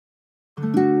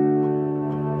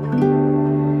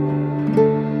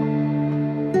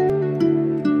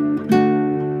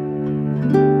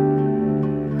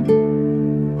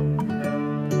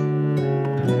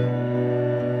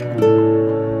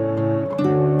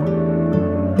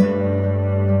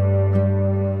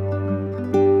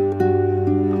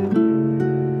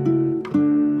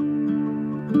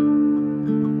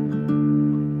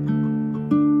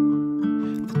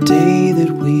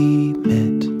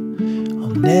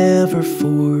never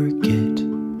forget.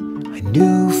 I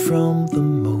knew from the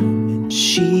moment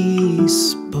she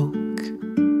spoke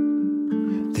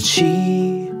that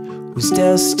she was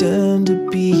destined to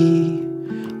be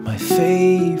my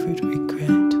favorite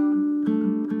regret.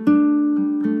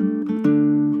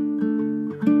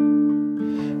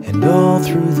 And all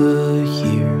through the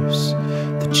years,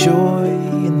 the joy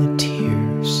and the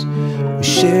tears we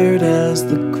shared as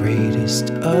the greatest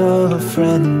of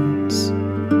friends.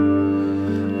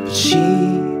 But she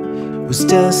was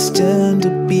destined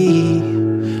to be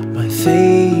my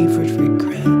favorite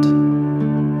regret.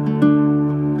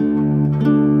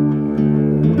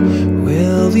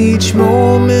 Well, each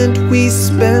moment we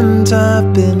spent, I've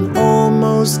been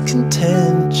almost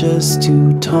content just to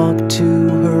talk to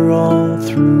her all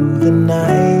through the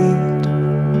night.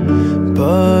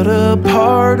 But a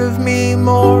part of me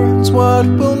mourns what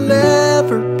will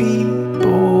never be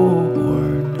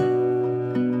born.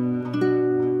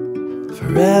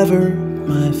 Forever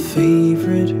my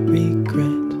favorite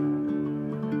regret.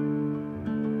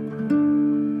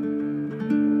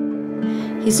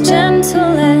 He's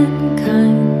gentle and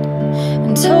kind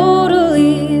and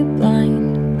totally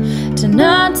blind to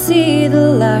not see the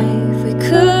life we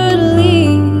could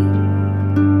lead.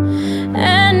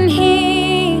 And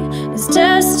he is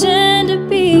destined to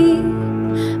be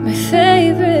my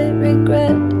favorite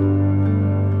regret.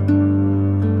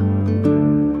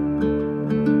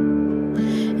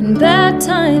 In bad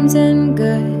times and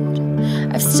good,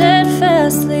 I've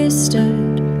steadfastly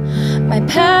stood. My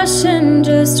passion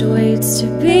just waits to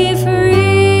be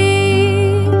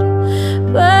freed.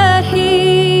 But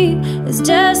he is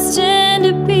destined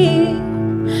to be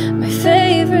my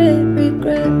favorite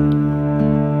regret.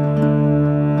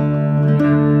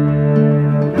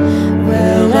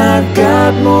 Well, I've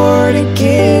got more to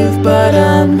give, but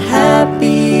I'm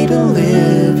happy to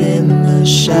live in the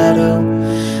shadow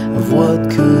of what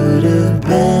could have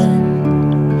been.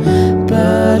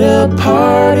 But a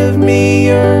part of me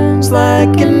yearns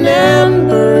like an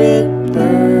ember, it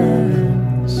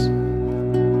burns.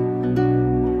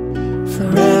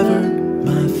 Forever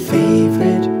my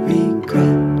favorite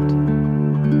regret.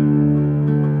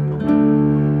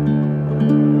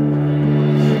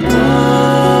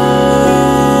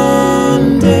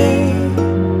 One day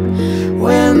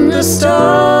when the stars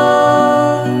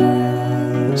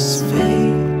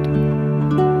fade,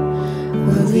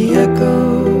 will the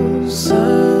echoes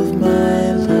of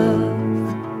my love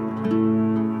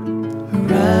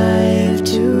arrive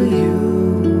to you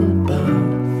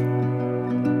above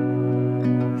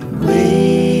and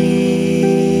wake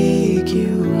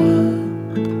you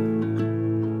up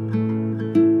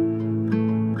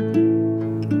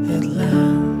at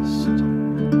last.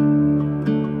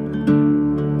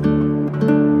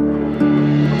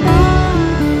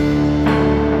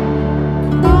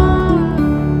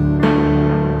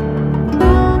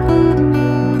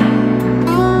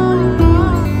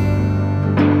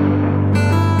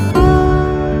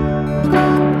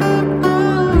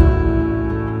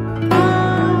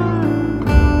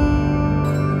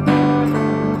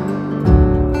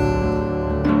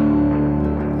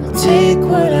 Take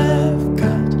what I've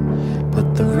got, put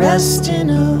the rest in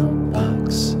a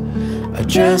box,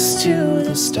 addressed to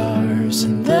the stars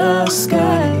in the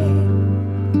sky.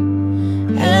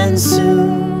 And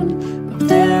soon, up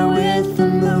there with the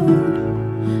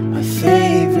moon, my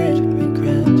favorite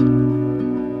regret.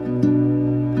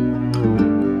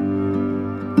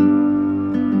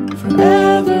 Forever